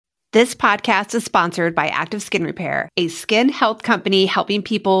This podcast is sponsored by Active Skin Repair, a skin health company helping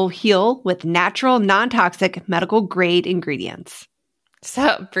people heal with natural, non-toxic, medical-grade ingredients.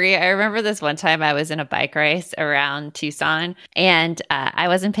 So, Brie, I remember this one time I was in a bike race around Tucson and I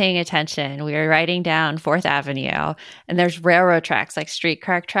wasn't paying attention. We were riding down 4th Avenue and there's railroad tracks, like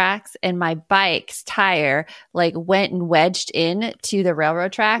streetcar tracks. And my bike's tire went and wedged in to the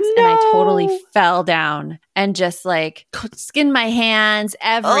railroad tracks. No. And I totally fell down and just skinned my hands,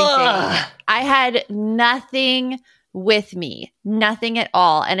 everything. Ugh. I had nothing with me, nothing at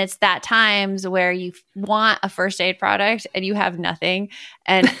all. And it's that times where you want a first aid product and you have nothing.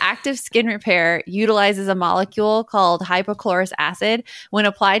 And Active Skin Repair utilizes a molecule called hypochlorous acid. When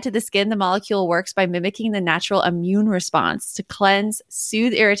applied to the skin, the molecule works by mimicking the natural immune response to cleanse,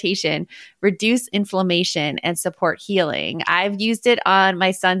 soothe irritation, reduce inflammation, and support healing. I've used it on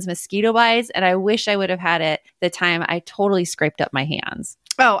my son's mosquito bites, and I wish I would have had it the time I totally scraped up my hands.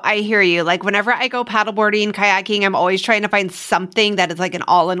 Oh, I hear you. Whenever I go paddleboarding, kayaking, I'm always trying to find something that is an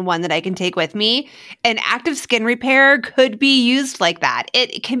all-in-one that I can take with me. And Active Skin Repair could be used like that.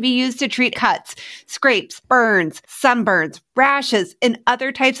 It can be used to treat cuts, scrapes, burns, sunburns, rashes, and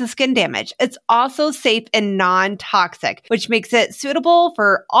other types of skin damage. It's also safe and non-toxic, which makes it suitable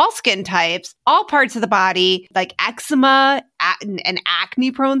for all skin types, all parts of the body, like eczema and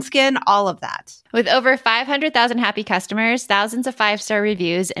acne-prone skin, all of that. With over 500,000 happy customers, thousands of 5-star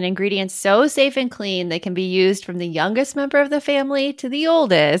reviews, and ingredients so safe and clean they can be used from the youngest member of the family to the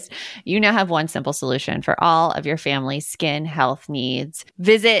oldest, you now have one simple solution for all of your family's skin health needs.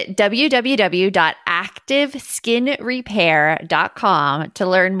 Visit www.activeskinrepair.com to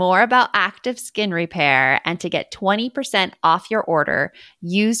learn more about Active Skin Repair and to get 20% off your order.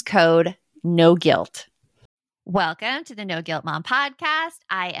 Use code NOGUILT. Welcome to the No Guilt Mom podcast.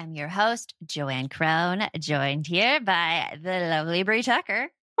 I am your host, Joanne Crone, joined here by the lovely Brie Tucker.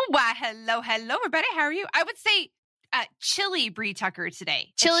 Why, hello, everybody. How are you? I would say chilly Brie Tucker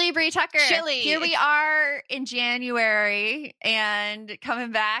today. Chilly Brie Tucker. Chilly. Here we are in January and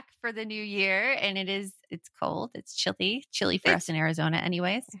coming back for the new year, and it's cold. It's chilly for us in Arizona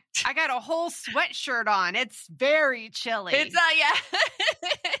anyways. I got a whole sweatshirt on. It's very chilly. It's yeah.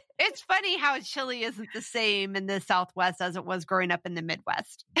 It's funny how chilly isn't the same in the Southwest as it was growing up in the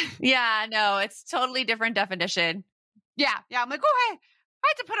Midwest. Yeah, no, it's totally different definition. Yeah. I'm like, oh, hey, I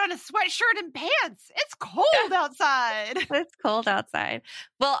had to put on a sweatshirt and pants. It's cold outside. It's cold outside.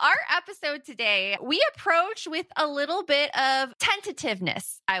 Well, our episode today, we approach with a little bit of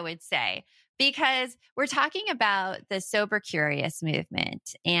tentativeness, I would say, because we're talking about the sober curious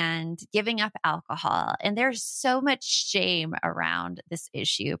movement and giving up alcohol. And there's so much shame around this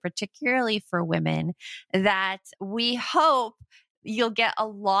issue, particularly for women, that we hope you'll get a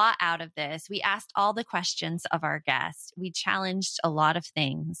lot out of this. We asked all the questions of our guests. We challenged a lot of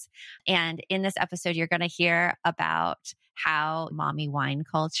things. And in this episode, you're going to hear about how mommy wine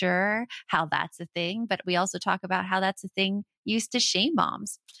culture, how that's a thing. But we also talk about how that's a thing used to shame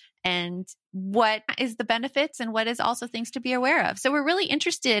moms and what is the benefits and what is also things to be aware of. So we're really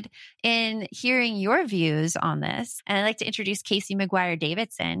interested in hearing your views on this. And I'd like to introduce Casey McGuire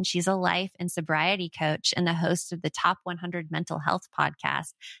Davidson. She's a life and sobriety coach and the host of the Top 100 Mental Health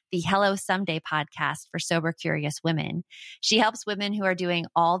podcast, the Hello Someday podcast for sober curious women. She helps women who are doing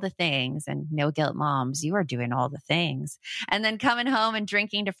all the things, and no guilt moms, you are doing all the things, and then coming home and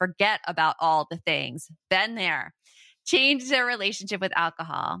drinking to forget about all the things. Been there. Change their relationship with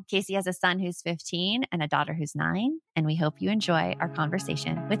alcohol. Casey has a son who's 15 and a daughter who's 9, and we hope you enjoy our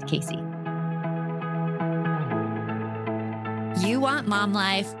conversation with Casey. You want mom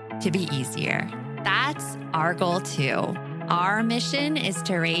life to be easier. That's our goal too. Our mission is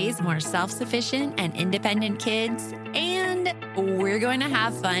to raise more self-sufficient and independent kids, and we're going to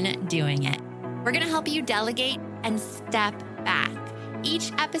have fun doing it. We're going to help you delegate and step back.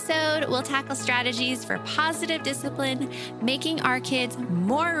 Each episode will tackle strategies for positive discipline, making our kids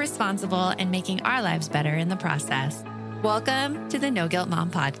more responsible and making our lives better in the process. Welcome to the No Guilt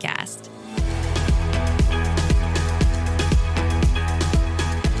Mom podcast.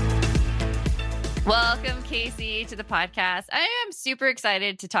 Welcome, Casey, to the podcast. I am super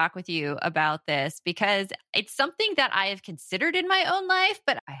excited to talk with you about this because it's something that I have considered in my own life,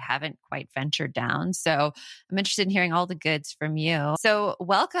 but I haven't quite ventured down. So I'm interested in hearing all the goods from you. So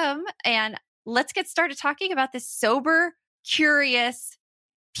welcome, and let's get started talking about this sober, curious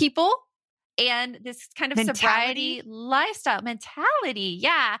people and this kind of sobriety lifestyle mentality.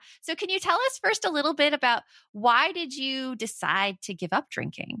 Yeah. So can you tell us first a little bit about why did you decide to give up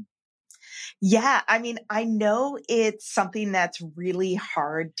drinking? Yeah, I mean, I know it's something that's really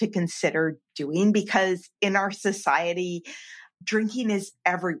hard to consider doing because in our society, drinking is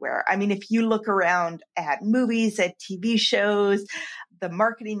everywhere. I mean, if you look around at movies, at TV shows, the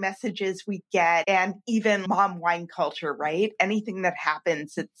marketing messages we get, and even mom wine culture, right? Anything that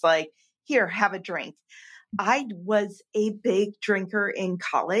happens, it's like, here, have a drink. I was a big drinker in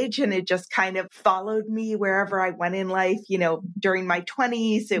college, and it just kind of followed me wherever I went in life. You know, during my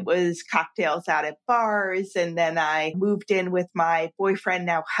 20s, it was cocktails out at bars. And then I moved in with my boyfriend,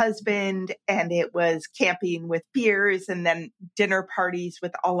 now husband, and it was camping with beers and then dinner parties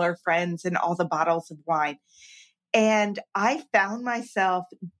with all our friends and all the bottles of wine. And I found myself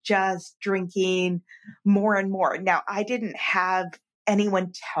just drinking more and more. Now, I didn't have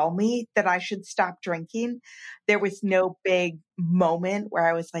anyone tell me that I should stop drinking. There was no big moment where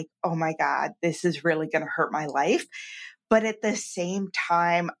I was like, oh my God, this is really going to hurt my life. But at the same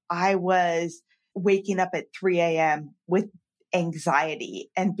time, I was waking up at 3 a.m. with anxiety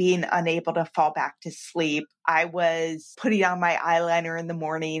and being unable to fall back to sleep. I was putting on my eyeliner in the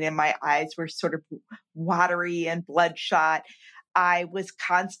morning and my eyes were sort of watery and bloodshot. I was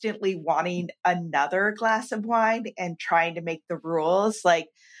constantly wanting another glass of wine and trying to make the rules like,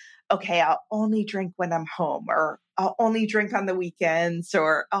 okay, I'll only drink when I'm home, or I'll only drink on the weekends,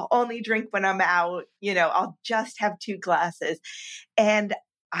 or I'll only drink when I'm out, I'll just have 2 glasses. And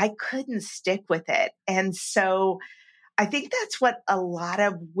I couldn't stick with it. And so I think that's what a lot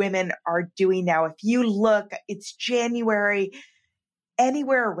of women are doing now. If you look, it's January.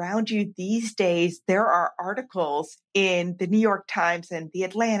 Anywhere around you these days, there are articles in the New York Times and the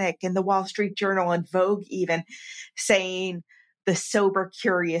Atlantic and the Wall Street Journal and Vogue even saying the sober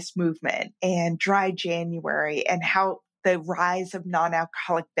curious movement and dry January and how the rise of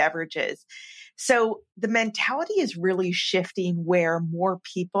non-alcoholic beverages. So the mentality is really shifting where more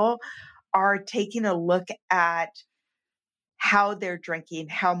people are taking a look at how they're drinking,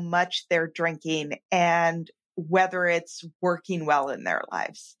 how much they're drinking, and whether it's working well in their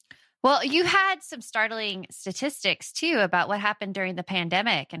lives. Well, you had some startling statistics too about what happened during the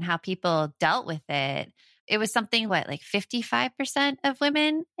pandemic and how people dealt with it. It was something, like 55% of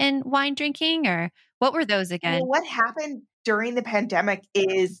women in wine drinking, or what were those again? Well, what happened during the pandemic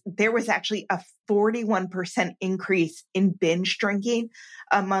is there was actually a 41% increase in binge drinking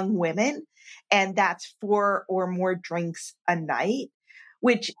among women. And that's 4 or more drinks a night,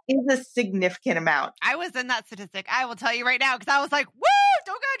 which is a significant amount. I was in that statistic. I will tell you right now, because I was like, woo,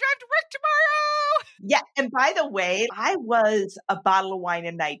 don't gotta drive to work tomorrow. Yeah. And by the way, I was a bottle of wine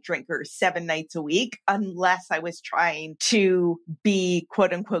a night drinker 7 nights a week, unless I was trying to be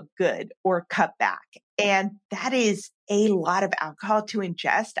quote unquote good or cut back. And that is a lot of alcohol to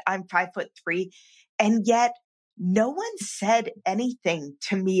ingest. I'm 5'3", and yet no one said anything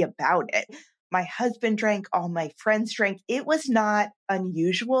to me about it. My husband drank, all my friends drank. It was not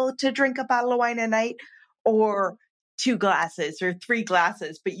unusual to drink a bottle of wine a night or 2 glasses or 3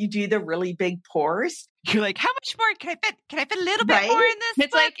 glasses, but you do the really big pours. You're like, how much more can I fit? Can I fit a little bit more in this?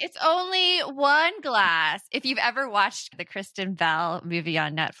 It's like, it's only 1 glass. If you've ever watched the Kristen Bell movie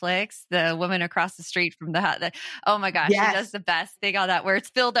on Netflix, the woman across the street from the oh my gosh, yes. She does the best thing on that where it's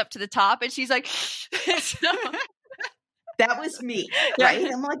filled up to the top and she's like, That was me,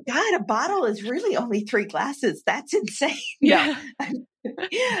 right? I'm like, God, a bottle is really only 3 glasses. That's insane. Yeah.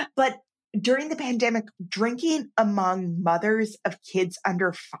 But during the pandemic, drinking among mothers of kids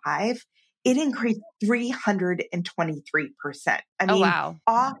under 5, it increased 323%. I mean, wow.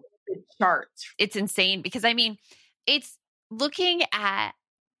 Off the charts. It's insane because, it's looking at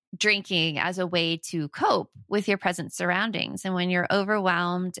drinking as a way to cope with your present surroundings. And when you're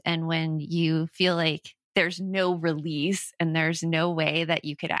overwhelmed and when you feel like there's no release and there's no way that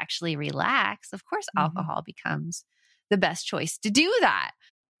you could actually relax, of course, alcohol becomes the best choice to do that.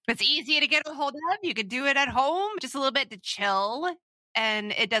 It's easy to get a hold of. You could do it at home, just a little bit to chill,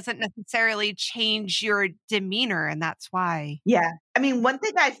 and it doesn't necessarily change your demeanor. And that's why. Yeah. I mean, one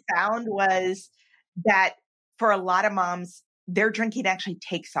thing I found was that for a lot of moms, their drinking actually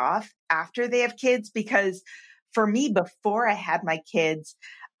takes off after they have kids, because for me, before I had my kids,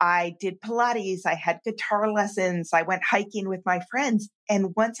 I did Pilates, I had guitar lessons, I went hiking with my friends.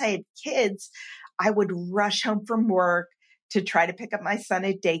 And once I had kids, I would rush home from work to try to pick up my son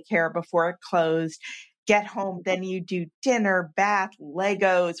at daycare before it closed, get home, then you do dinner, bath,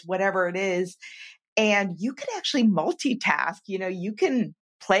 Legos, whatever it is. And you can actually multitask. You can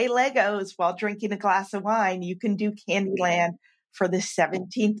play Legos while drinking a glass of wine. You can do Candyland for the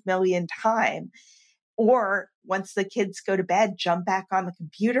 17th millionth time. Or once the kids go to bed, jump back on the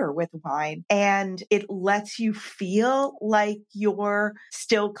computer with wine. And it lets you feel like you're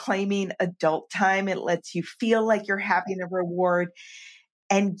still claiming adult time. It lets you feel like you're having a reward.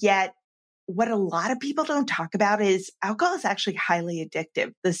 And yet what a lot of people don't talk about is alcohol is actually highly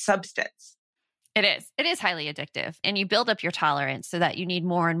addictive, the substance. It is. It is highly addictive. And you build up your tolerance so that you need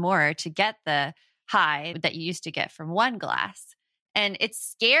more and more to get the high that you used to get from one glass. And it's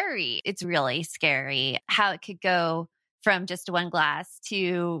scary. It's really scary how it could go from just one glass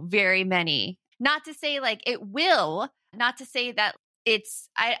to very many. Not to say like it will, not to say that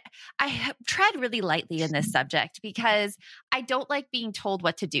I tread really lightly in this subject because I don't like being told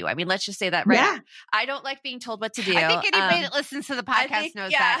what to do. I mean, let's just say that right now. I don't like being told what to do. I think anybody that listens to the podcast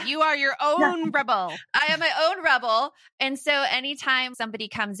knows that. You are your own rebel. I am my own rebel. And so anytime somebody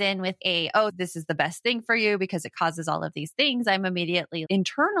comes in with this is the best thing for you because it causes all of these things, I'm immediately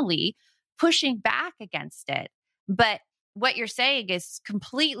internally pushing back against it. But what you're saying is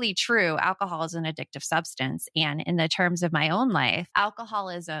completely true. Alcohol is an addictive substance. And in the terms of my own life,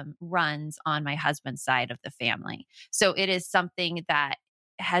 alcoholism runs on my husband's side of the family. So it is something that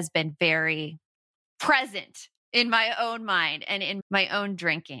has been very present in my own mind and in my own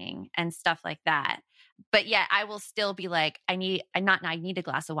drinking and stuff like that. But yet I will still be like, I need a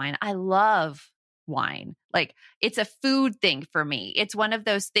glass of wine. I love wine. Like it's a food thing for me. It's one of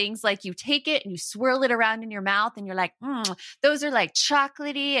those things like you take it and you swirl it around in your mouth and you're like, those are like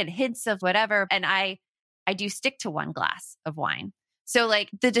chocolatey and hints of whatever. And I do stick to one glass of wine. So like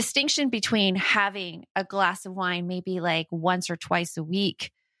the distinction between having a glass of wine maybe like once or twice a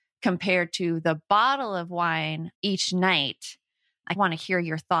week compared to the bottle of wine each night, I want to hear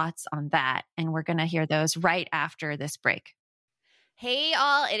your thoughts on that. And we're going to hear those right after this break. Hey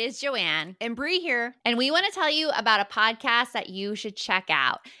all, it is Joanne and Bree here. And we want to tell you about a podcast that you should check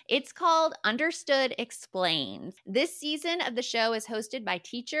out. It's called Understood Explains. This season of the show is hosted by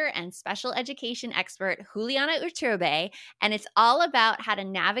teacher and special education expert Juliana Urturbe, and it's all about how to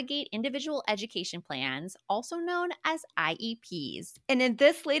navigate individual education plans, also known as IEPs. And in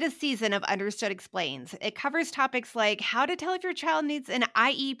this latest season of Understood Explains, it covers topics like how to tell if your child needs an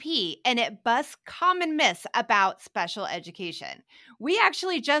IEP, and it busts common myths about special education. We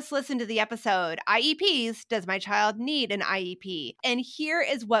actually just listened to the episode, IEPs, Does My Child Need an IEP? And here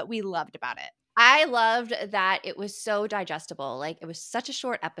is what we loved about it. I loved that it was so digestible. Like it was such a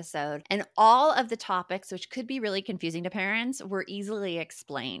short episode and all of the topics, which could be really confusing to parents, were easily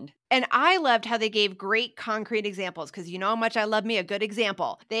explained. And I loved how they gave great concrete examples because you know how much I love me a good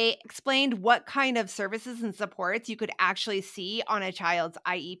example. They explained what kind of services and supports you could actually see on a child's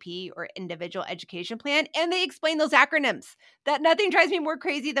IEP or individual education plan. And they explained those acronyms. That nothing drives me more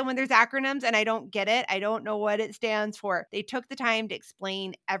crazy than when there's acronyms and I don't get it. I don't know what it stands for. They took the time to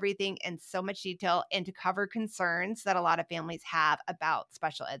explain everything in so much detail and to cover concerns that a lot of families have about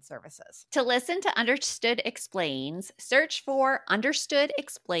special ed services. To listen to Understood Explains, search for Understood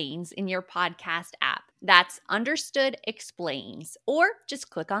Explains in your podcast app. That's Understood Explains, or just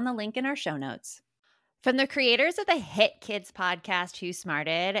click on the link in our show notes. From the creators of the hit kids podcast Who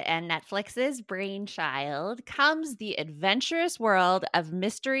Smarted and Netflix's Brainchild comes the adventurous world of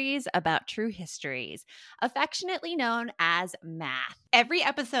mysteries about true histories, affectionately known as math. Every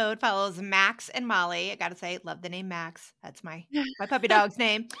episode follows Max and Molly. I gotta say, love the name Max. That's my puppy dog's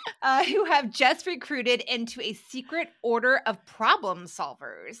name. Who have just recruited into a secret order of problem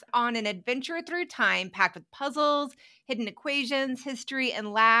solvers on an adventure through time packed with puzzles, hidden equations, history,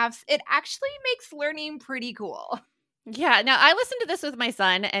 and laughs. It actually makes learning pretty cool. Yeah, now I listened to this with my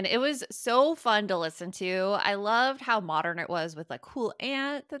son and it was so fun to listen to. I loved how modern it was with like cool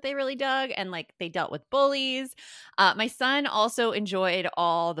aunt that they really dug and like they dealt with bullies. My son also enjoyed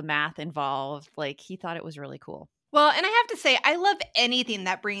all the math involved. Like he thought it was really cool. Well, and I have to say, I love anything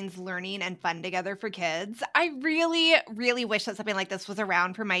that brings learning and fun together for kids. I really, really wish that something like this was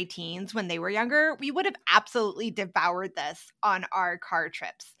around for my teens when they were younger. We would have absolutely devoured this on our car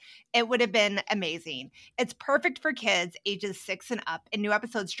trips. It would have been amazing. It's perfect for kids ages 6 and up, and new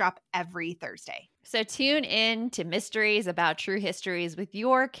episodes drop every Thursday. So tune in to Mysteries About True Histories with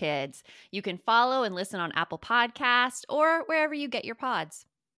your kids. You can follow and listen on Apple Podcasts or wherever you get your pods.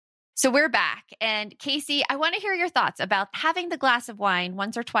 So we're back. And Casey, I want to hear your thoughts about having the glass of wine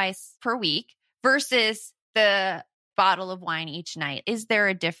once or twice per week versus the bottle of wine each night. Is there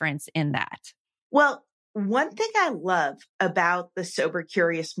a difference in that? Well, one thing I love about the Sober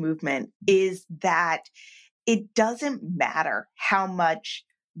Curious movement is that it doesn't matter how much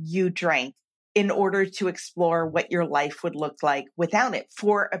you drank in order to explore what your life would look like without it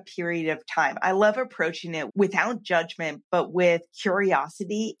for a period of time. I love approaching it without judgment, but with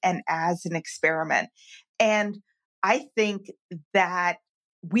curiosity and as an experiment. And I think that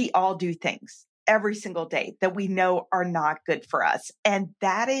we all do things every single day that we know are not good for us. And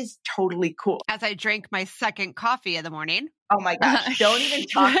that is totally cool. As I drank my second coffee in the morning. Oh my gosh. Don't even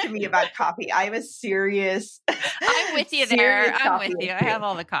talk to me about coffee. I have a serious, I'm with you there. I'm with you. I have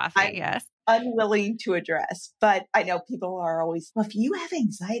all the coffee. I'm yes. unwilling to address, but I know people are always, well, if you have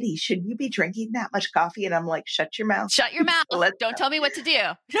anxiety, should you be drinking that much coffee? And I'm like, shut your mouth. Shut your mouth. Don't tell me what to do.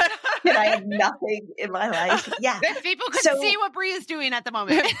 And I have nothing in my life. Yeah. If people could see what Bree is doing at the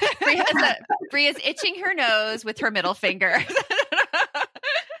moment. Bree is itching her nose with her middle finger.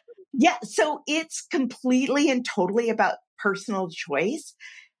 Yeah. So it's completely and totally about personal choice.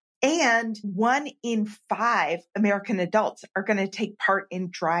 And 1 in 5 American adults are going to take part in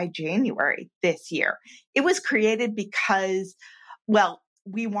Dry January this year. It was created because, well,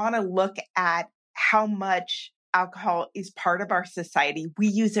 we want to look at how much alcohol is part of our society. We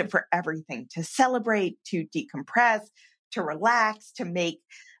use it for everything, to celebrate, to decompress, to relax, to make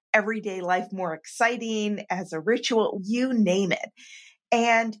everyday life more exciting, as a ritual, you name it.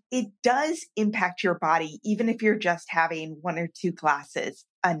 And it does impact your body, even if you're just having 1 or 2 glasses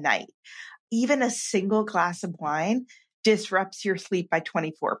a night. Even a single glass of wine disrupts your sleep by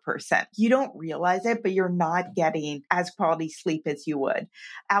 24%. You don't realize it, but you're not getting as quality sleep as you would.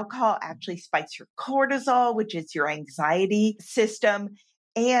 Alcohol actually spikes your cortisol, which is your anxiety system,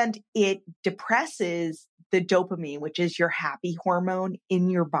 and it depresses the dopamine, which is your happy hormone in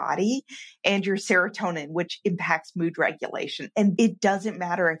your body, and your serotonin, which impacts mood regulation. And it doesn't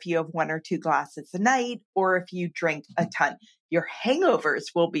matter if you have 1 or 2 glasses a night or if you drink a ton. Your hangovers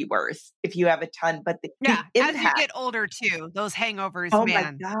will be worse if you have a ton, but the as impact, you get older too, those hangovers, oh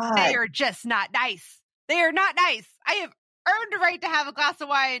man, my God, they are just not nice. They are not nice. I have earned a right to have a glass of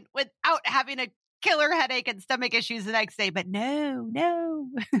wine without having a killer headache and stomach issues the next day. But no.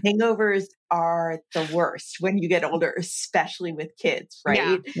 hangovers are the worst when you get older, especially with kids,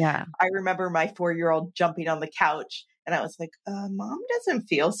 right? Yeah. I remember my 4-year-old jumping on the couch and I was like, Mom doesn't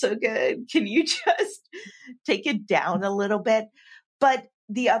feel so good. Can you just take it down a little bit? But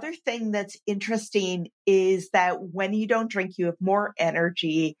the other thing that's interesting is that when you don't drink, you have more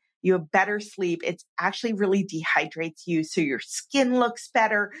energy, you have better sleep. It actually really dehydrates you. So your skin looks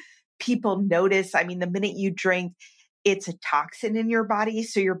better. People notice. I mean, the minute you drink, it's a toxin in your body.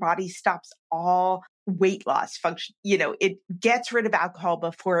 So your body stops all weight loss function. It gets rid of alcohol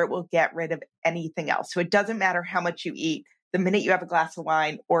before it will get rid of anything else. So it doesn't matter how much you eat. The minute you have a glass of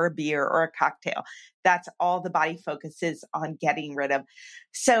wine or a beer or a cocktail, that's all the body focuses on getting rid of.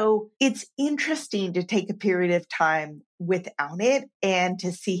 So it's interesting to take a period of time without it and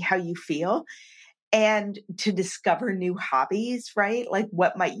to see how you feel. And to discover new hobbies, right? Like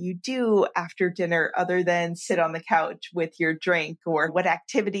what might you do after dinner other than sit on the couch with your drink? Or what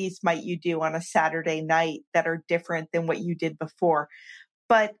activities might you do on a Saturday night that are different than what you did before?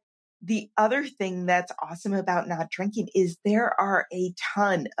 But the other thing that's awesome about not drinking is there are a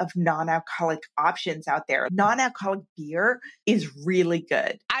ton of non-alcoholic options out there. Non-alcoholic beer is really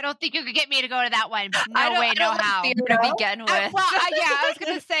good. I don't think you could get me to go to that one. No way, no no how. Beer to begin with. I was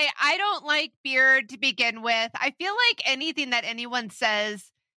going to say, I don't like beer to begin with. I feel like anything that anyone says,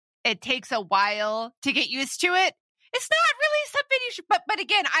 it takes a while to get used to it. It's not really something you should, but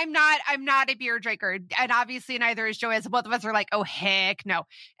again, I'm not a beer drinker. And obviously neither is Joanne. So both of us are like, oh, heck no.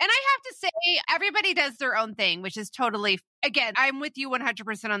 And I have to say, everybody does their own thing, which is totally, again, I'm with you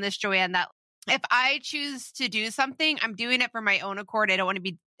 100% on this, Joanne, that if I choose to do something, I'm doing it for my own accord. I don't want to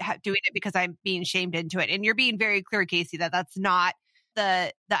be doing it because I'm being shamed into it. And you're being very clear, Casey, that that's not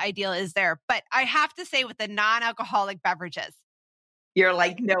the ideal is there. But I have to say with the non-alcoholic beverages, you're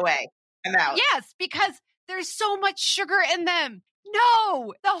like, no way, I'm out. Yes, because there's so much sugar in them.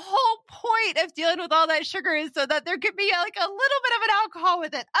 No, the whole point of dealing with all that sugar is so that there could be like a little bit of an alcohol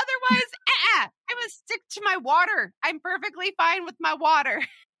with it. Otherwise, I must stick to my water. I'm perfectly fine with my water.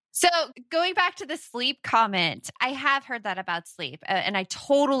 So going back to the sleep comment, I have heard that about sleep and I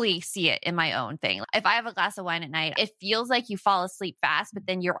totally see it in my own thing. If I have a glass of wine at night, it feels like you fall asleep fast, but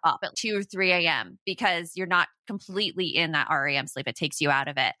then you're up at 2 or 3 a.m. because you're not completely in that REM sleep. It takes you out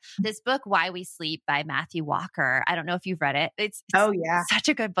of it. This book, Why We Sleep by Matthew Walker, I don't know if you've read it. It's such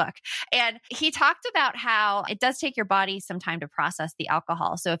a good book. And he talked about how it does take your body some time to process the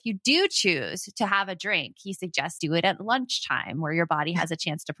alcohol. So if you do choose to have a drink, he suggests do it at lunchtime where your body has a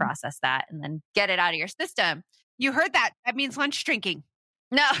chance to process that and then get it out of your system. You heard that. That means lunch drinking.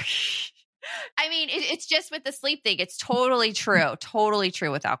 No. I mean, it's just with the sleep thing. It's totally true. Totally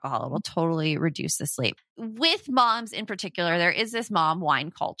true with alcohol. It will totally reduce the sleep. With moms in particular, there is this mom wine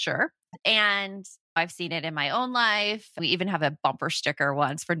culture. And I've seen it in my own life. We even have a bumper sticker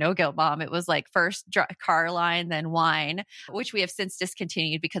once for No Guilt Mom. It was like first car line, then wine, which we have since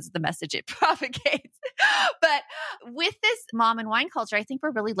discontinued because of the message it propagates. But with this mom and wine culture, I think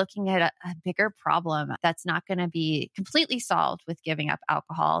we're really looking at a bigger problem that's not going to be completely solved with giving up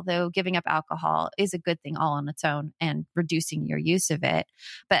alcohol, though giving up alcohol is a good thing all on its own and reducing your use of it.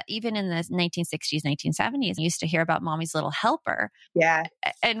 But even in the 1960s, 1970s, I used to hear about Mommy's Little Helper. Yeah.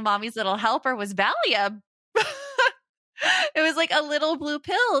 And Mommy's Little Helper was Valium. It was like a little blue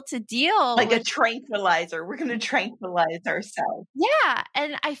pill to deal like with a tranquilizer. We're going to tranquilize ourselves. Yeah.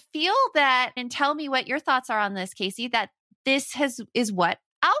 And I feel that, and tell me what your thoughts are on this, Casey, that this is what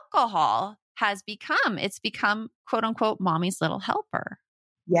alcohol has become. It's become, quote unquote, Mommy's Little Helper.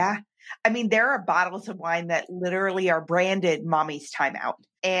 Yeah. I mean, there are bottles of wine that literally are branded Mommy's Time Out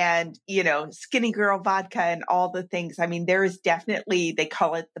and, Skinny Girl vodka and all the things. I mean, there is definitely, they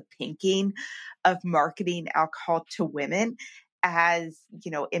call it the pinking of marketing alcohol to women as,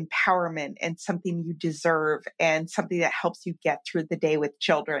 empowerment and something you deserve and something that helps you get through the day with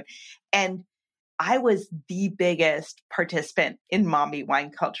children. And I was the biggest participant in mommy wine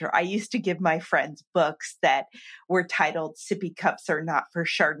culture. I used to give my friends books that were titled Sippy Cups Are Not for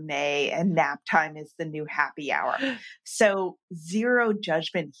Chardonnay and Nap Time is the New Happy Hour. So zero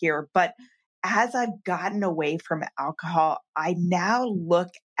judgment here. But as I've gotten away from alcohol, I now look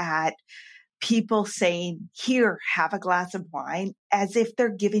at people saying, here, have a glass of wine, as if they're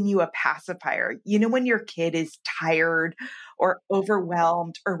giving you a pacifier. When your kid is tired or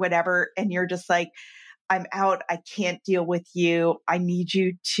overwhelmed or whatever, and you're just like, I'm out, I can't deal with you, I need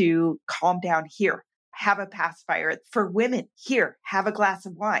you to calm down. Here, have a pacifier. For women, here, have a glass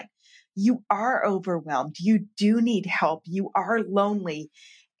of wine. You are overwhelmed. You do need help. You are lonely.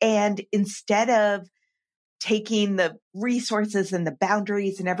 And instead of taking the resources and the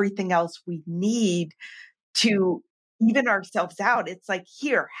boundaries and everything else we need to even ourselves out, it's like,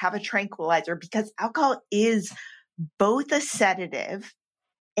 here, have a tranquilizer, because alcohol is both a sedative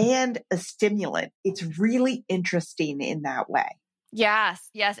and a stimulant. It's really interesting in that way. Yes.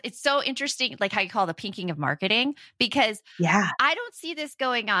 It's so interesting, like how you call the pinking of marketing, because I don't see this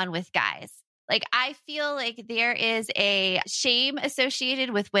going on with guys. Like, I feel like there is a shame associated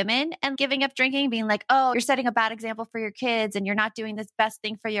with women and giving up drinking, being like, oh, you're setting a bad example for your kids and you're not doing this best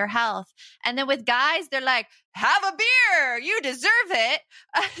thing for your health. And then with guys, they're like, have a beer, you deserve it.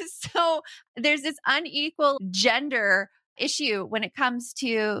 So there's this unequal gender issue when it comes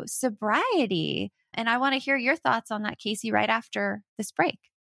to sobriety. And I want to hear your thoughts on that, Casey, right after this break.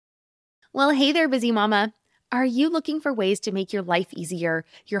 Well, hey there, busy mama. Are you looking for ways to make your life easier,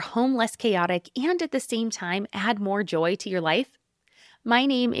 your home less chaotic, and at the same time add more joy to your life? My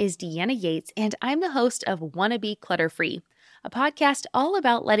name is Deanna Yates, and I'm the host of Wanna Be Clutter-Free, a podcast all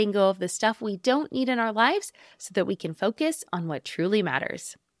about letting go of the stuff we don't need in our lives so that we can focus on what truly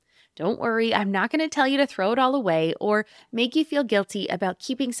matters. Don't worry, I'm not going to tell you to throw it all away or make you feel guilty about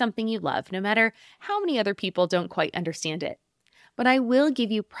keeping something you love, no matter how many other people don't quite understand it. But I will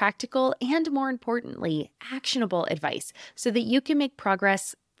give you practical and, more importantly, actionable advice so that you can make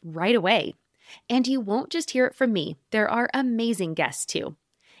progress right away. And you won't just hear it from me. There are amazing guests too.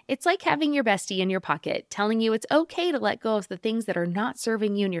 It's like having your bestie in your pocket telling you it's okay to let go of the things that are not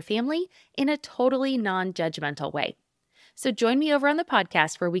serving you and your family in a totally non-judgmental way. So join me over on the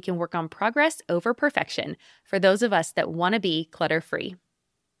podcast where we can work on progress over perfection for those of us that want to be clutter-free.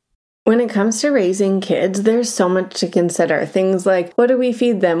 When it comes to raising kids, there's so much to consider. Things like, what do we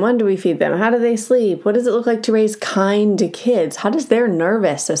feed them? When do we feed them? How do they sleep? What does it look like to raise kind kids? How does their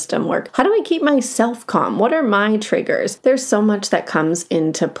nervous system work? How do I keep myself calm? What are my triggers? There's so much that comes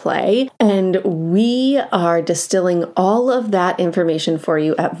into play, and we are distilling all of that information for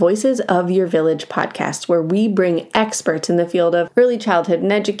you at Voices of Your Village podcast, where we bring experts in the field of early childhood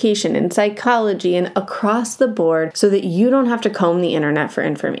and education and psychology and across the board so that you don't have to comb the internet for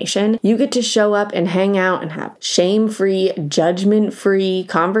information. You get to show up and hang out and have shame-free, judgment-free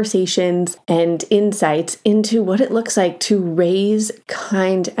conversations and insights into what it looks like to raise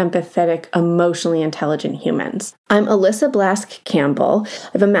kind, empathetic, emotionally intelligent humans. I'm Alyssa Blask Campbell. I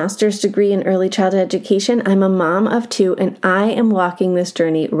have a master's degree in early childhood education. I'm a mom of 2, and I am walking this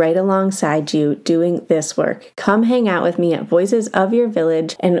journey right alongside you doing this work. Come hang out with me at Voices of Your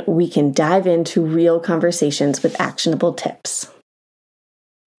Village, and we can dive into real conversations with actionable tips.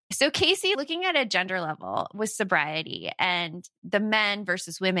 So Casey, looking at a gender level with sobriety and the men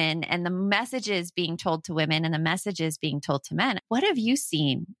versus women and the messages being told to women and the messages being told to men, what have you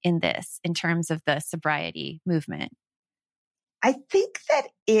seen in this in terms of the sobriety movement? I think that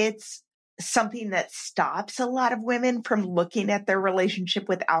it's something that stops a lot of women from looking at their relationship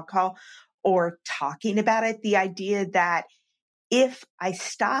with alcohol or talking about it. The idea that if I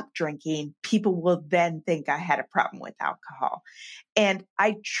stop drinking, people will then think I had a problem with alcohol. And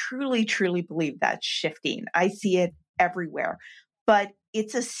I truly, truly believe that's shifting. I see it everywhere, but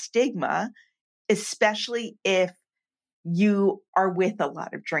it's a stigma, especially if you are with a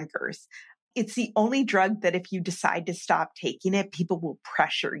lot of drinkers. It's the only drug that if you decide to stop taking it, people will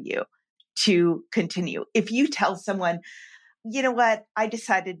pressure you to continue. If you tell someone, you know what, I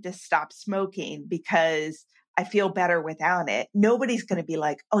decided to stop smoking because I feel better without it, nobody's going to be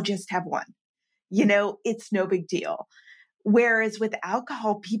like, oh, just have one. It's no big deal. Whereas with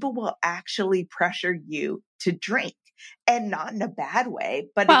alcohol, people will actually pressure you to drink, and not in a bad way,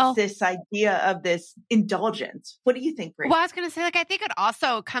 but it's this idea of this indulgence. What do you think, Brie? Well, I was going to say, I think it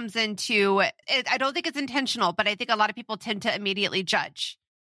also comes into it. I don't think it's intentional, but I think a lot of people tend to immediately judge.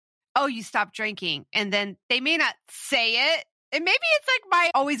 Oh, you stopped drinking. And then they may not say it. And maybe it's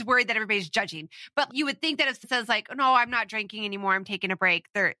my always worried that everybody's judging. But you would think that if it says no, I'm not drinking anymore, I'm taking a break,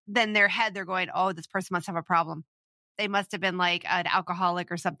 then their head, they're going, oh, this person must have a problem. They must have been an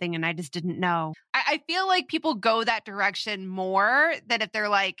alcoholic or something, and I just didn't know. I feel like people go that direction more than if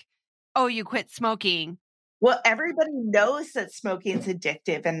they're oh, you quit smoking. Well, everybody knows that smoking is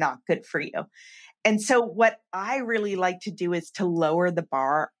addictive and not good for you. And so what I really like to do is to lower the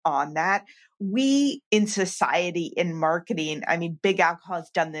bar on that. We in society, in marketing, big alcohol has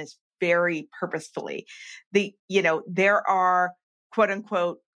done this very purposefully. There are quote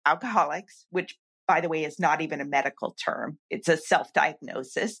unquote alcoholics, which by the way is not even a medical term. It's a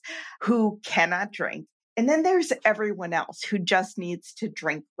self-diagnosis, who cannot drink. And then there's everyone else who just needs to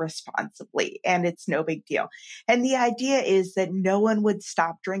drink responsibly, and it's no big deal. And the idea is that no one would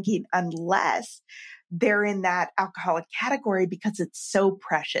stop drinking unless they're in that alcoholic category, because it's so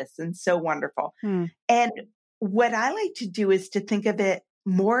precious and so wonderful. And what I like to do is to think of it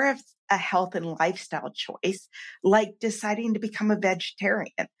more of a health and lifestyle choice, like deciding to become a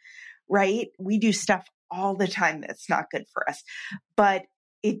vegetarian, right? We do stuff all the time that's not good for us, but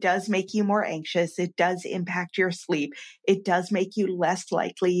it does make you more anxious. It does impact your sleep. It does make you less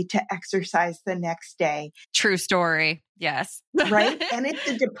likely to exercise the next day. True story. Yes. Right? And it's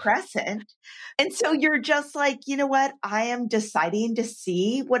a depressant. And so you're just you know what? I am deciding to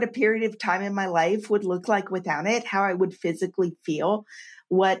see what a period of time in my life would look like without it, how I would physically feel,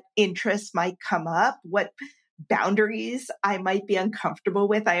 what interests might come up, what boundaries I might be uncomfortable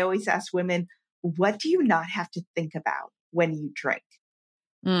with. I always ask women, what do you not have to think about when you drink?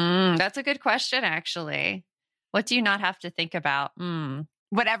 That's a good question, actually. What do you not have to think about?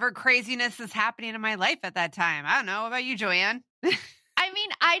 Whatever craziness is happening in my life at that time. I don't know. What about you, Joanne?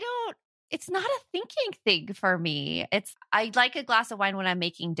 It's not a thinking thing for me. I like a glass of wine when I'm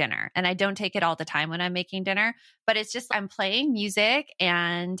making dinner, and I don't take it all the time when I'm making dinner, but it's just, I'm playing music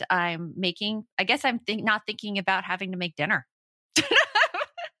and I'm making, I guess I'm not thinking about having to make dinner.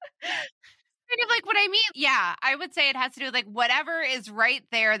 Kind of what I mean. Yeah, I would say it has to do with whatever is right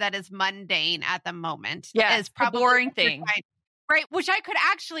there that is mundane at the moment. Yeah, is probably a boring thing. Right, which I could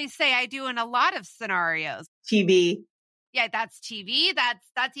actually say I do in a lot of scenarios. TV. Yeah, that's TV.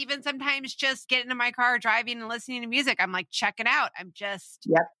 That's even sometimes just getting in my car, driving and listening to music. I'm checking out. I'm just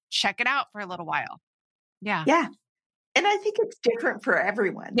checking out for a little while. Yeah. Yeah. And I think it's different for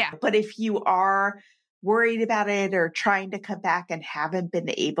everyone. Yeah. But if you are worried about it or trying to cut back and haven't been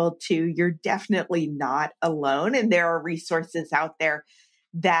able to, you're definitely not alone. And there are resources out there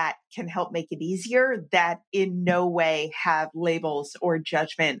that can help make it easier, that in no way have labels or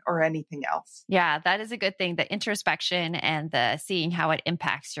judgment or anything else. Yeah, that is a good thing. The introspection and the seeing how it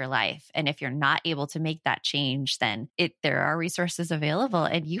impacts your life. And if you're not able to make that change, then there are resources available,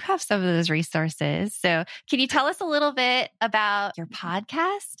 and you have some of those resources. So can you tell us a little bit about your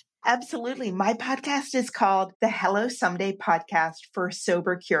podcast? Absolutely. My podcast is called the Hello Someday Podcast for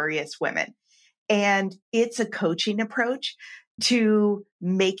Sober Curious Women. And it's a coaching approach to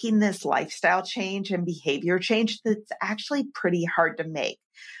making this lifestyle change and behavior change that's actually pretty hard to make.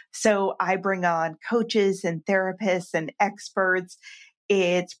 So I bring on coaches and therapists and experts.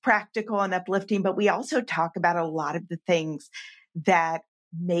 It's practical and uplifting, but we also talk about a lot of the things that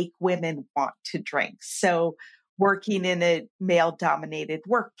make women want to drink. So working in a male-dominated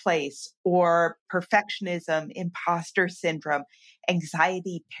workplace, or perfectionism, imposter syndrome,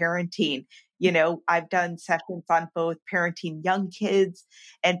 anxiety, parenting. I've done sessions on both parenting young kids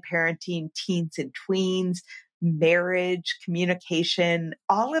and parenting teens and tweens, marriage, communication.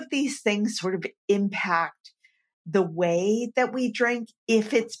 All of these things sort of impact the way that we drink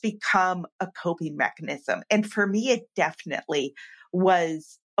if it's become a coping mechanism. And for me, it definitely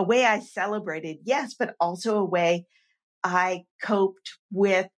was a way I celebrated, yes, but also a way I coped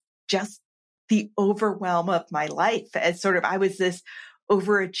with just the overwhelm of my life as sort of, I was this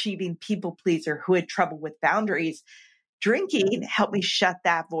overachieving people pleaser who had trouble with boundaries. Drinking helped me shut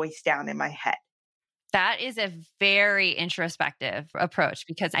that voice down in my head. That is a very introspective approach,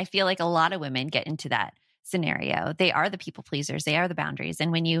 because I feel like a lot of women get into that scenario. They are the people pleasers. They are the boundaries.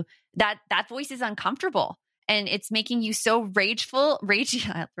 And when that voice is uncomfortable and it's making you so rageful,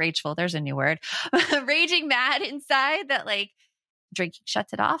 there's a new word, raging mad inside, that like drinking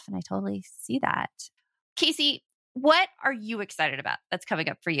shuts it off. And I totally see that. Casey, what are you excited about that's coming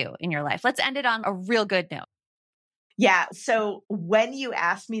up for you in your life? Let's end it on a real good note. Yeah. So when you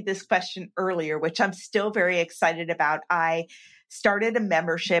asked me this question earlier, which I'm still very excited about, I started a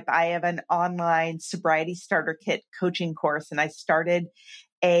membership. I have an online sobriety starter kit coaching course, and I started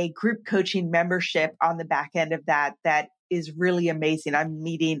a group coaching membership on the back end of that is really amazing. I'm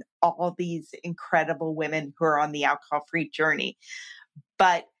meeting all these incredible women who are on the alcohol-free journey.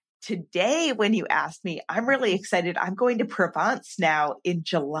 But today, when you asked me, I'm really excited. I'm going to Provence now in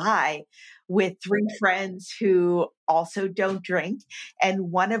July with 3 friends who also don't drink.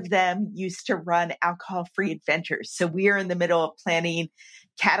 And one of them used to run alcohol-free adventures. So we are in the middle of planning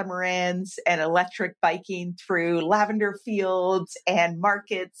catamarans and electric biking through lavender fields and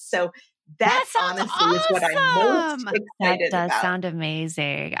markets. So that honestly is what I'm most excited about. That does sound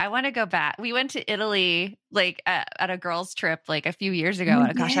amazing. I want to go back. We went to Italy like at a girls trip like a few years ago.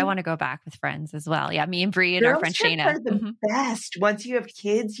 And gosh, I want to go back with friends as well. Yeah, me and Bree and our friend Shayna. Girls trips are the best. Once you have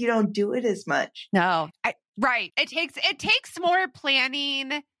kids, you don't do it as much. No. Right. It takes more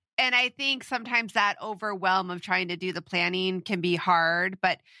planning. And I think sometimes that overwhelm of trying to do the planning can be hard.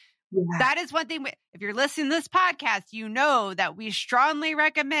 But that is one thing. If you're listening to this podcast, you know that we strongly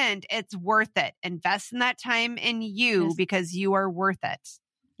recommend it's worth it. Invest in that time in you because you are worth it.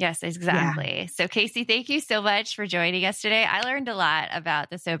 Yes, exactly. Yeah. So Casey, thank you so much for joining us today. I learned a lot about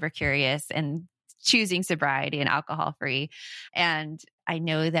the Sober Curious and choosing sobriety and alcohol-free. And I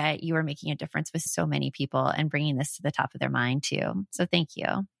know that you are making a difference with so many people and bringing this to the top of their mind too. So thank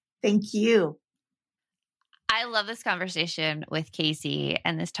you. Thank you. I love this conversation with Casey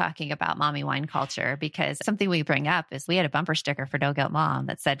and this talking about mommy wine culture, because something we bring up is we had a bumper sticker for No Guilt Mom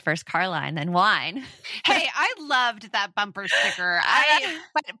that said first car line, then wine. Hey, I loved that bumper sticker.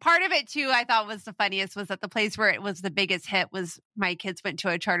 But part of it too, I thought was the funniest was that the place where it was the biggest hit was my kids went to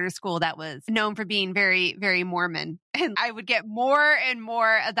a charter school that was known for being very, very Mormon. And I would get more and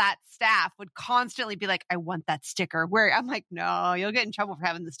more of that staff would constantly be like, I want that sticker. Where I'm like, no, you'll get in trouble for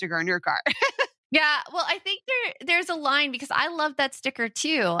having the sticker on your car. Yeah, well, I think there's a line, because I love that sticker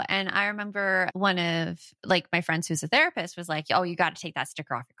too. And I remember one of like my friends who's a therapist was like, oh, you got to take that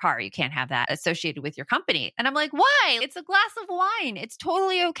sticker off your car. You can't have that associated with your company. And I'm like, why? It's a glass of wine. It's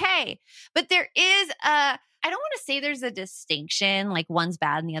totally okay. But there is I don't want to say there's a distinction, like one's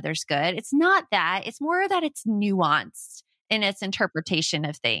bad and the other's good. It's not that. It's more that it's nuanced in its interpretation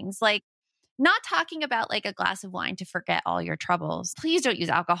of things. Like, not talking about like a glass of wine to forget all your troubles. Please don't use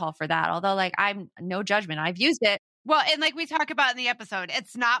alcohol for that. Although like I'm no judgment. I've used it. Well, and like we talk about in the episode,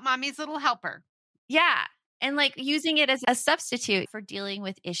 it's not mommy's little helper. Yeah. And like using it as a substitute for dealing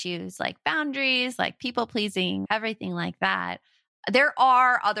with issues like boundaries, like people pleasing, everything like that. There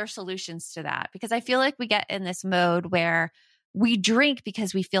are other solutions to that, because I feel like we get in this mode where we drink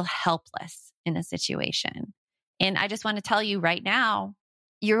because we feel helpless in a situation. And I just want to tell you right now,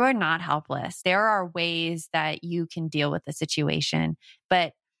 you are not helpless. There are ways that you can deal with the situation,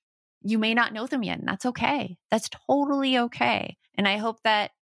 but you may not know them yet. And that's okay. That's totally okay. And I hope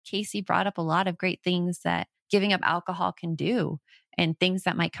that Casey brought up a lot of great things that giving up alcohol can do and things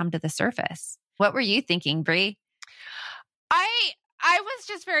that might come to the surface. What were you thinking, Bree? I was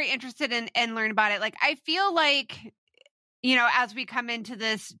just very interested in learning about it. Like, I feel like, you know, as we come into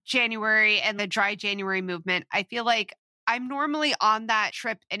this January and the dry January movement, I feel like I'm normally on that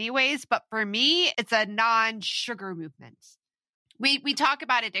trip anyways, but for me, it's a non-sugar movement. We talk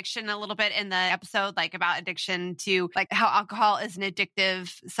about addiction a little bit in the episode, like about addiction to like how alcohol is an addictive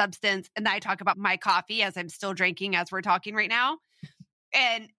substance. And I talk about my coffee as I'm still drinking as we're talking right now.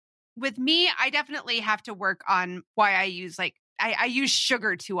 And with me, I definitely have to work on why I use I use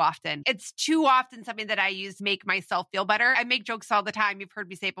sugar too often. It's too often something that I use to make myself feel better. I make jokes all the time. You've heard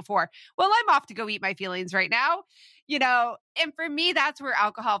me say it before. Well, I'm off to go eat my feelings right now, you know, and for me, that's where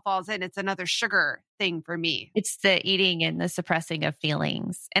alcohol falls in. It's another sugar thing for me. It's the eating and the suppressing of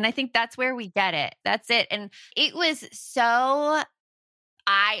feelings. And I think that's where we get it. That's it. And it was so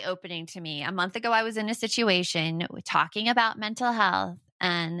eye-opening to me. A month ago, I was in a situation talking about mental health,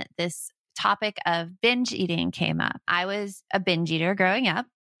 and this topic of binge eating came up. I was a binge eater growing up.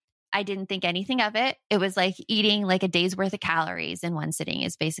 I didn't think anything of it. It was like eating like a day's worth of calories in one sitting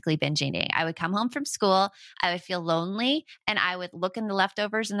is basically binge eating. I would come home from school, I would feel lonely, and I would look in the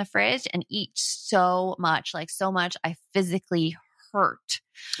leftovers in the fridge and eat so much, like so much I physically hurt.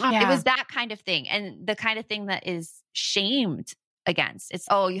 Yeah. It was that kind of thing. And the kind of thing that is shamed against. It's,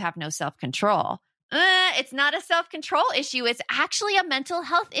 oh, you have no self-control. It's not a self-control issue. It's actually a mental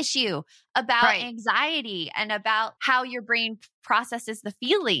health issue about anxiety and about how your brain processes the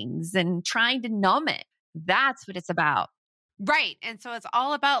feelings and trying to numb it. That's what it's about. Right. And so it's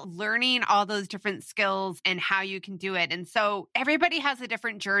all about learning all those different skills and how you can do it. And so everybody has a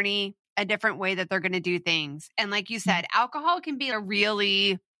different journey, a different way that they're going to do things. And like you said, alcohol can be a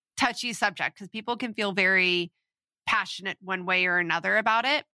really touchy subject because people can feel very passionate one way or another about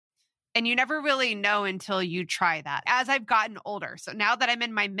it. And you never really know until you try that. As I've gotten older, so now that I'm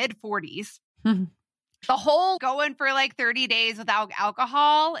in my mid 40s, the whole going for like 30 days without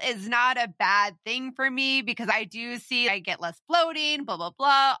alcohol is not a bad thing for me because I do see I get less bloating, blah, blah,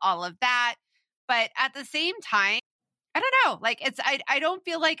 blah, all of that. But at the same time, I don't know, like I don't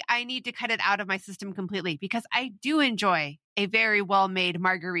feel like I need to cut it out of my system completely because I do enjoy a very well-made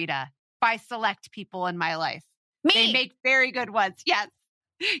margarita by select people in my life. Me. They make very good ones. Yes.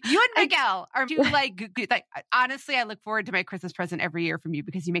 You and Miguel are do like honestly, I look forward to my Christmas present every year from you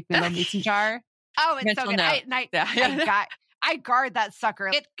because you make me a little mason jar. Oh, it's so good. I guard that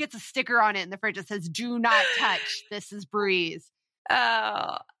sucker. It gets a sticker on it in the fridge that says, "Do not touch. This is Breeze." Oh,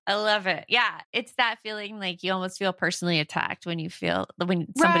 I love it. Yeah. It's that feeling like you almost feel personally attacked when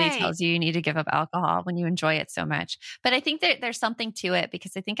somebody tells you need to give up alcohol when you enjoy it so much. But I think that there's something to it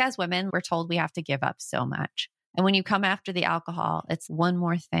because I think as women, we're told we have to give up so much. And when you come after the alcohol, it's one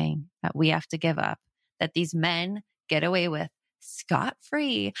more thing that we have to give up that these men get away with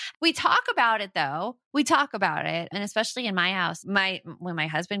scot-free. We talk about it though. We talk about it. And especially in my house, when my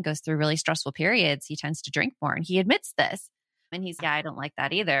husband goes through really stressful periods, he tends to drink more and he admits this. And he's, I don't like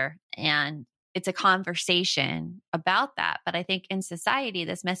that either. And it's a conversation about that. But I think in society,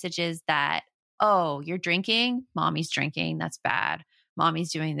 this message is that, oh, you're drinking, mommy's drinking, that's bad.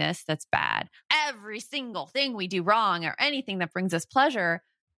 Mommy's doing this, that's bad. Every single thing we do wrong or anything that brings us pleasure,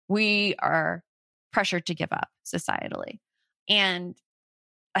 we are pressured to give up societally. And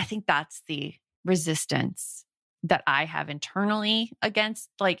I think that's the resistance that I have internally against,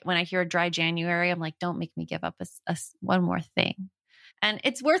 like when I hear a dry January, I'm like, don't make me give up one more thing. And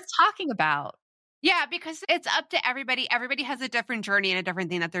it's worth talking about. Yeah, because it's up to everybody. Everybody has a different journey and a different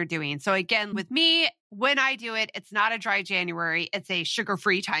thing that they're doing. So again, with me, when I do it, it's not a dry January. It's a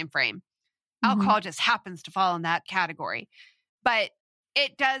sugar-free time frame. Alcohol just happens to fall in that category. But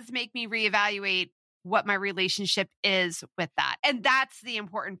it does make me reevaluate what my relationship is with that. And that's the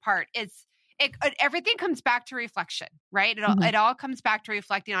important part. Everything comes back to reflection, right? It all comes back to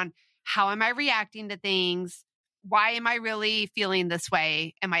reflecting on how am I reacting to things? Why am I really feeling this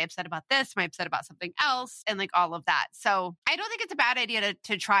way? Am I upset about this? Am I upset about something else? And like all of that. So I don't think it's a bad idea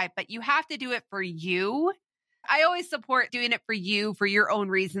to try, but you have to do it for you. I always support doing it for you, for your own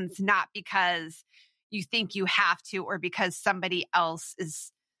reasons, not because you think you have to or because somebody else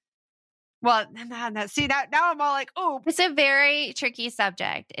is. Well, see, now I'm all like, oh. It's a very tricky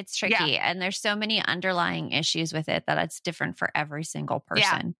subject. It's tricky. Yeah. And there's so many underlying issues with it that it's different for every single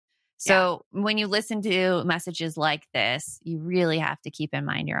person. Yeah. So when you listen to messages like this, you really have to keep in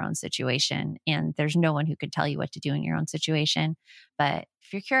mind your own situation. And there's no one who can tell you what to do in your own situation. But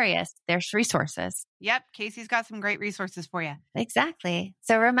if you're curious, there's resources. Yep. Casey's got some great resources for you. Exactly.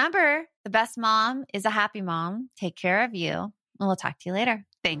 So remember, the best mom is a happy mom. Take care of you. And we'll talk to you later.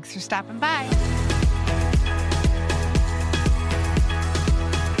 Thanks for stopping by.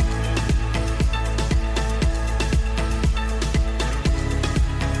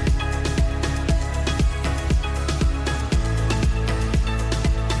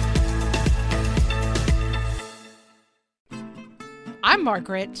 I'm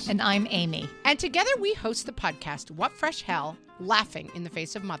Margaret. And I'm Amy. And together we host the podcast, What Fresh Hell? Laughing in the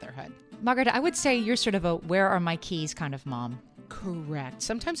Face of Motherhood. Margaret, I would say you're sort of a where are my keys kind of mom. Correct.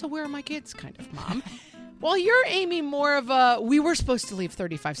 Sometimes a where are my kids kind of mom. Well, you're, Amy, more of a we were supposed to leave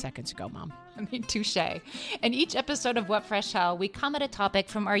 35 seconds ago, mom. I mean, touche. In each episode of What Fresh Hell, we come at a topic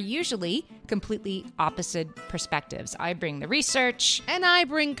from our usually completely opposite perspectives. I bring the research. And I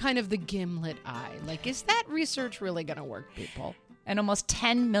bring kind of the gimlet eye. Like, is that research really going to work, people? And almost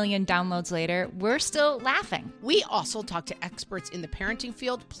 10 million downloads later, we're still laughing. We also talk to experts in the parenting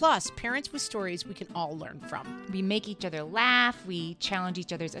field, plus parents with stories we can all learn from. We make each other laugh, we challenge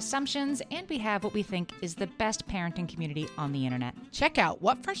each other's assumptions, and we have what we think is the best parenting community on the internet. Check out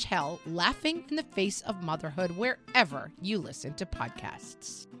What Fresh Hell? Laughing in the Face of Motherhood wherever you listen to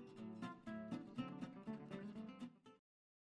podcasts.